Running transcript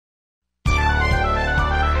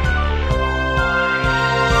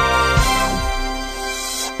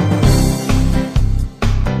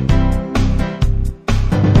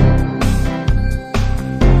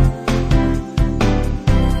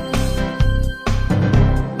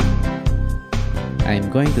I'm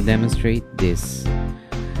going to demonstrate this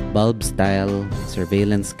bulb style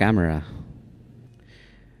surveillance camera.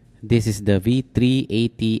 This is the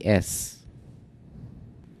V380S.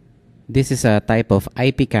 This is a type of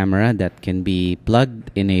IP camera that can be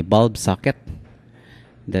plugged in a bulb socket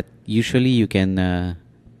that usually you can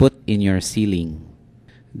put in your ceiling.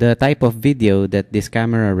 The type of video that this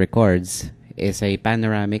camera records is a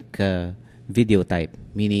panoramic video type,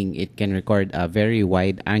 meaning it can record a very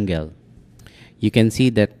wide angle. You can see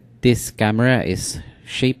that this camera is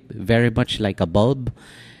shaped very much like a bulb,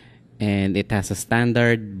 and it has a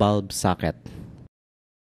standard bulb socket.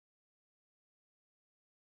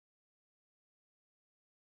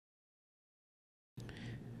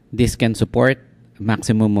 This can support a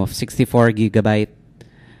maximum of 64 gigabyte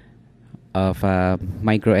of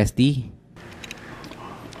micro SD,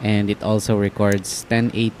 and it also records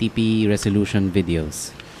 1080p resolution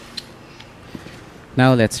videos.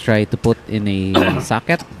 Now let's try to put in a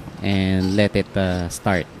socket and let it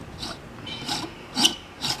start.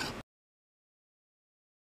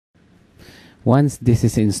 Once this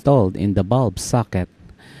is installed in the bulb socket,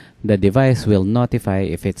 the device will notify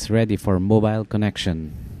if it's ready for mobile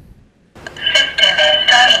connection.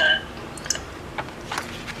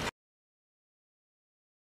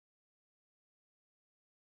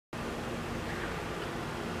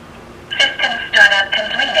 System startup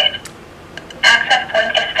completed. Access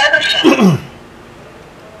point establishing.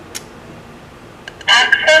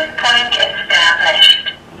 Access point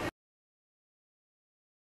established.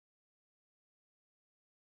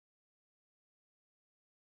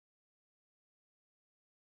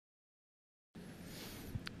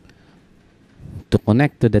 To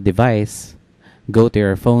connect to the device, go to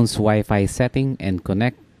your phone's Wi-Fi setting and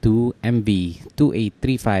connect to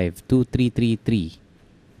MV28352333.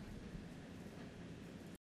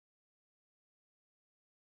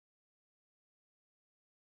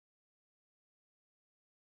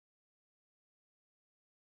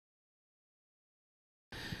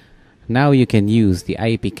 Now you can use the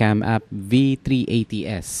IP Cam app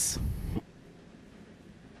V380S.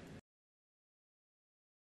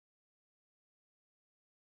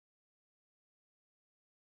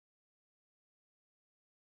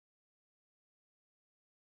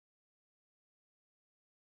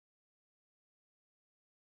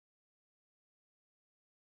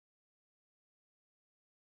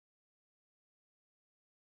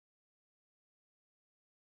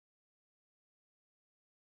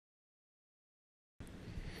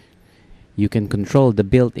 You can control the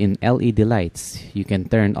built-in LED lights. You can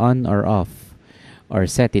turn on or off, or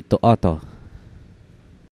set it to auto.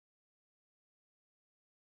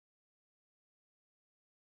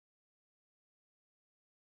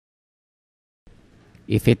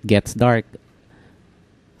 If it gets dark,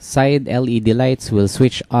 side LED lights will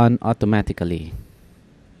switch on automatically.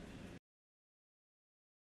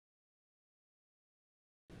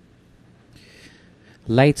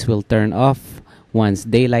 Lights will turn off once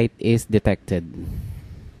daylight is detected.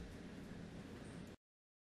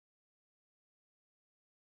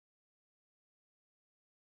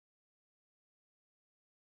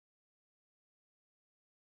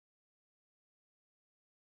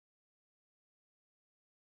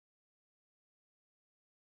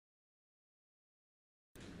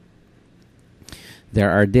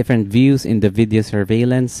 There are different views in the video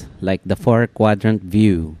surveillance, like the 4-quadrant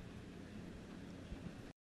view.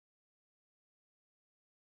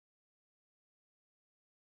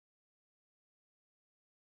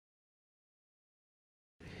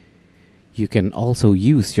 You can also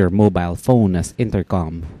use your mobile phone as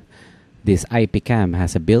intercom. This IP cam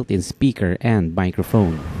has a built-in speaker and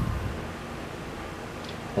microphone.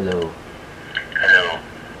 Hello. Hello.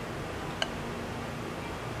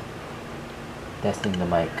 Testing the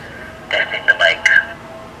mic. Testing the mic.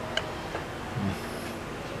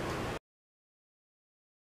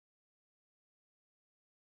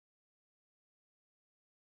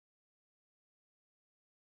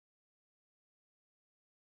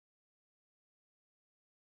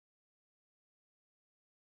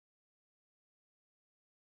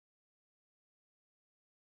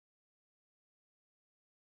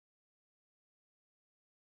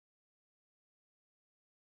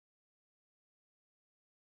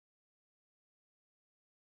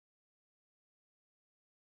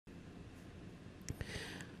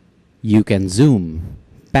 You can zoom,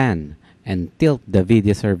 pan, and tilt the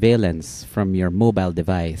video surveillance from your mobile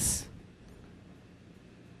device.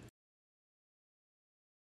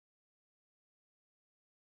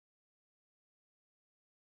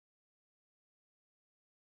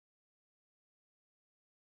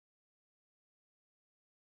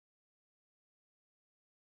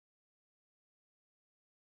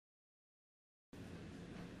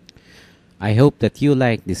 I hope that you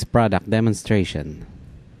like this product demonstration.